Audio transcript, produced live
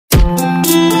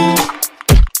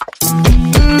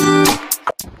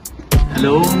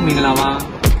Hello, Minglawa.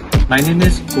 My name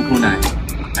is Ko Ko Naing.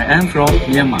 I am from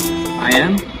Myanmar. I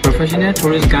am professional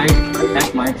tourist guide at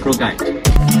MyProGuide.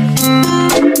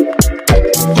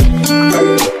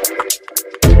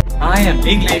 I am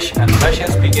English and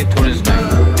Russian speaking tourist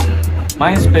guide.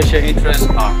 My special interests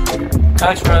are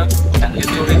cultural and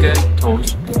historical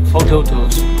tours, photo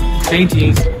tours,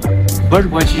 paintings, bird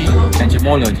watching and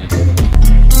gemology.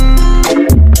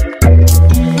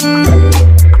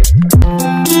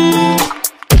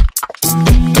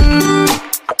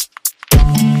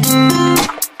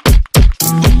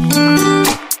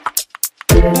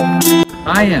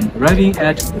 I am arriving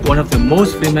at one of the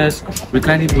most famous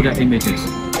reclining Buddha images.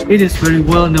 It is very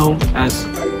well known as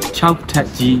Chao Tat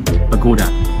Ji Pagoda.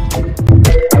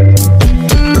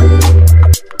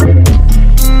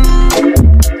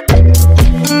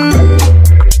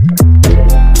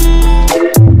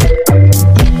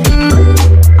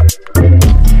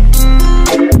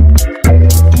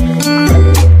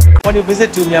 When you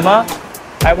visit to Myanmar,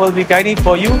 I will be guiding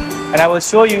for you and I will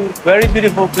show you very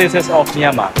beautiful places of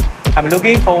Myanmar. I'm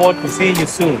looking forward to seeing you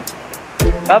soon.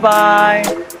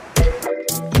 Bye-bye!